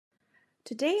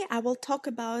Today I will talk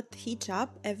about hijab,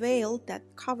 a veil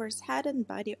that covers head and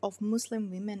body of Muslim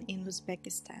women in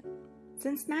Uzbekistan.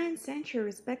 Since 9th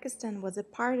century, Uzbekistan was a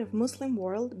part of Muslim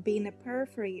world, being a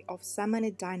periphery of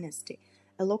Samanid dynasty,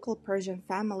 a local Persian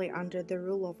family under the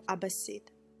rule of Abbasid.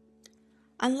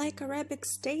 Unlike Arabic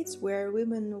states where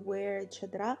women wear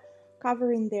chadra,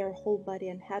 covering their whole body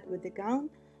and head with a gown,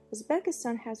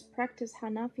 Uzbekistan has practiced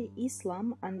Hanafi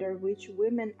Islam, under which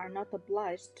women are not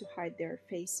obliged to hide their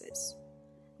faces.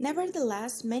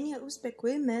 Nevertheless, many Uzbek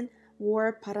women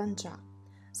wore paranja.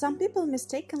 Some people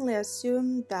mistakenly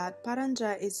assume that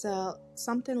paranja is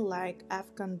something like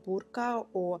Afghan burqa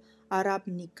or Arab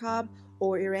niqab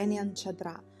or Iranian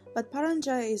chadra, but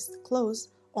paranja is clothes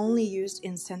only used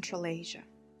in Central Asia.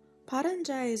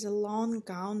 Paranja is a long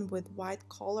gown with white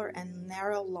collar and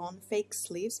narrow long fake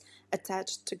sleeves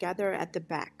attached together at the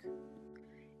back.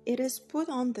 It is put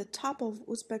on the top of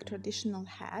Uzbek traditional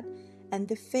hat, and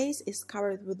the face is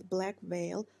covered with black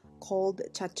veil called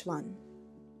chachwan.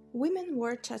 Women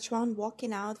wore chachwan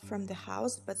walking out from the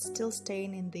house but still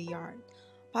staying in the yard.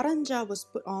 Paranja was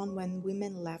put on when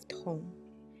women left home.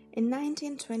 In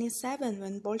 1927,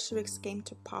 when Bolsheviks came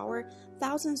to power,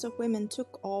 thousands of women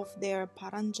took off their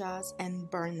paranjas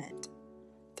and burned it.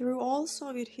 Through all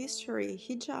Soviet history,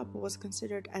 hijab was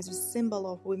considered as a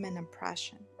symbol of women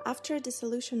oppression. After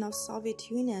dissolution of Soviet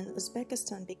Union,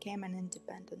 Uzbekistan became an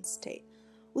independent state.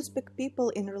 Uzbek people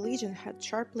in religion had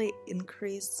sharply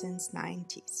increased since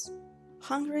 90s.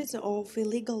 Hundreds of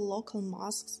illegal local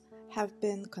mosques have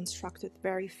been constructed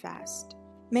very fast.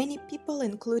 Many people,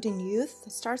 including youth,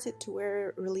 started to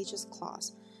wear religious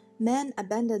clothes. Men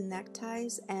abandoned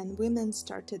neckties and women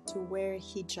started to wear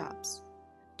hijabs.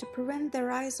 To prevent the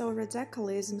rise of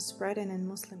radicalism spreading in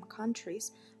Muslim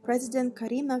countries, President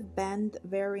Karimov banned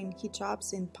wearing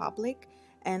hijabs in public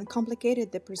and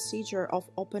complicated the procedure of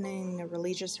opening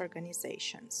religious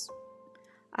organizations.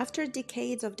 After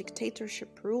decades of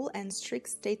dictatorship rule and strict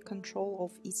state control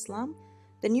of Islam,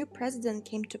 the new president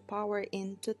came to power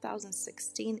in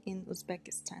 2016 in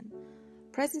Uzbekistan.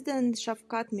 President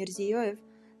Shavkat Mirziyoyev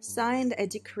signed a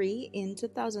decree in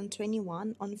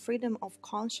 2021 on freedom of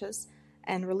conscience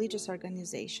and religious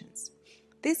organizations.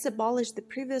 This abolished the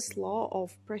previous law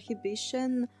of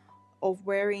prohibition of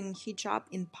wearing hijab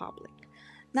in public.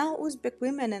 Now Uzbek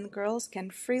women and girls can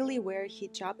freely wear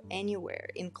hijab anywhere,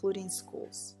 including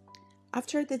schools.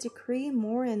 After the decree,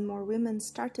 more and more women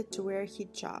started to wear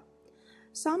hijab.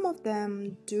 Some of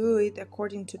them do it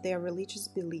according to their religious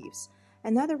beliefs,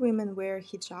 and other women wear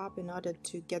hijab in order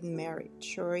to get married,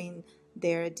 showing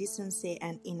their decency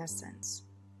and innocence.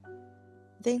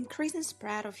 The increasing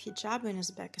spread of hijab in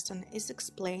Uzbekistan is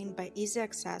explained by easy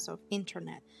access of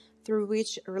internet, through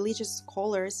which religious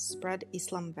scholars spread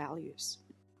Islam values.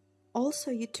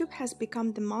 Also, YouTube has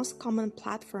become the most common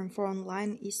platform for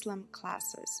online Islam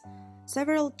classes.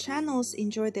 Several channels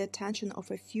enjoy the attention of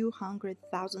a few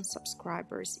 100,000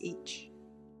 subscribers each.